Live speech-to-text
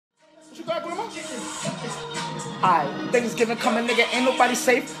Alright, Thanksgiving coming, nigga, ain't nobody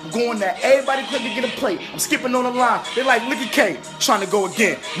safe. I'm going there, everybody quick to get a plate. I'm skipping on the line, they like, look at K, trying to go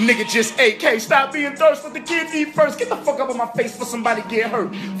again. Nigga just AK, stop being thirst, let the kids eat first. Get the fuck up on my face for somebody get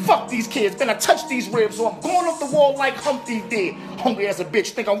hurt. Fuck these kids, then I touch these ribs, so I'm going off the wall like Humpty did. Hungry as a bitch,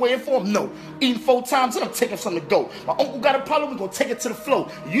 think I'm waiting for him? No. Eating 4 times and I'm taking something to go. My uncle got a problem, we gon' take it to the flow.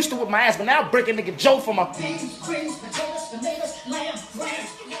 You used to whip my ass, but now I'm breaking nigga Joe for my beans, creams, potatoes, tomatoes, lamb, rams.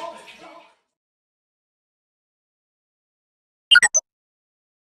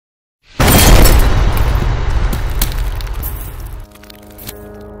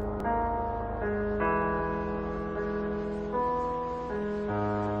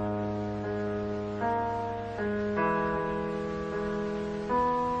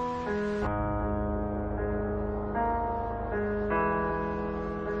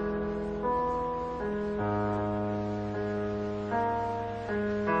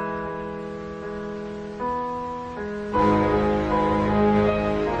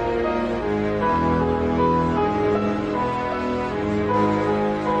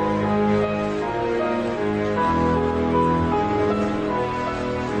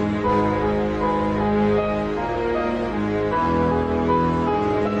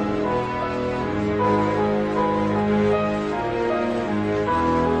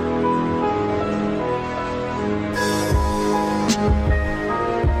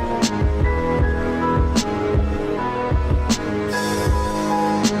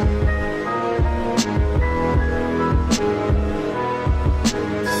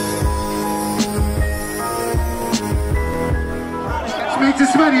 Make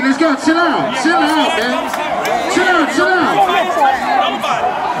this money, let's go, chill out, man. Chill out.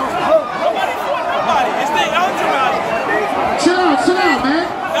 Chill out, man.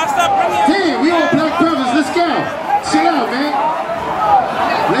 Damn, we all black brothers, let's go. Chill out, man.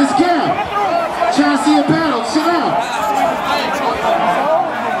 Let's go. Trying to see a battle, chill out.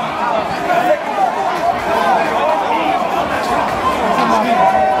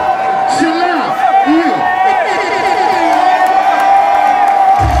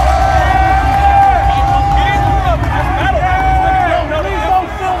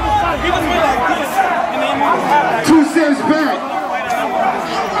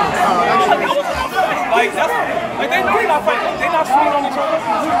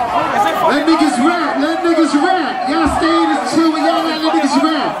 Let niggas rap. Y'all stay in this chill with y'all, let niggas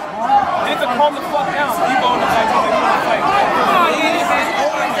rap. Need to calm the fuck down. Keep on the fight.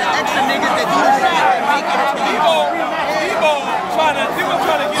 Extra niggas that do trying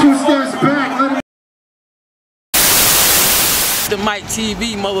to get 2 steps back. The Mike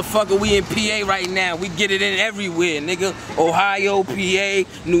TV, motherfucker. We in PA right now. We get it in everywhere, nigga. Ohio, PA,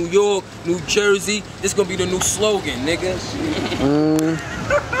 New York, New Jersey. This gonna be the new slogan, nigga.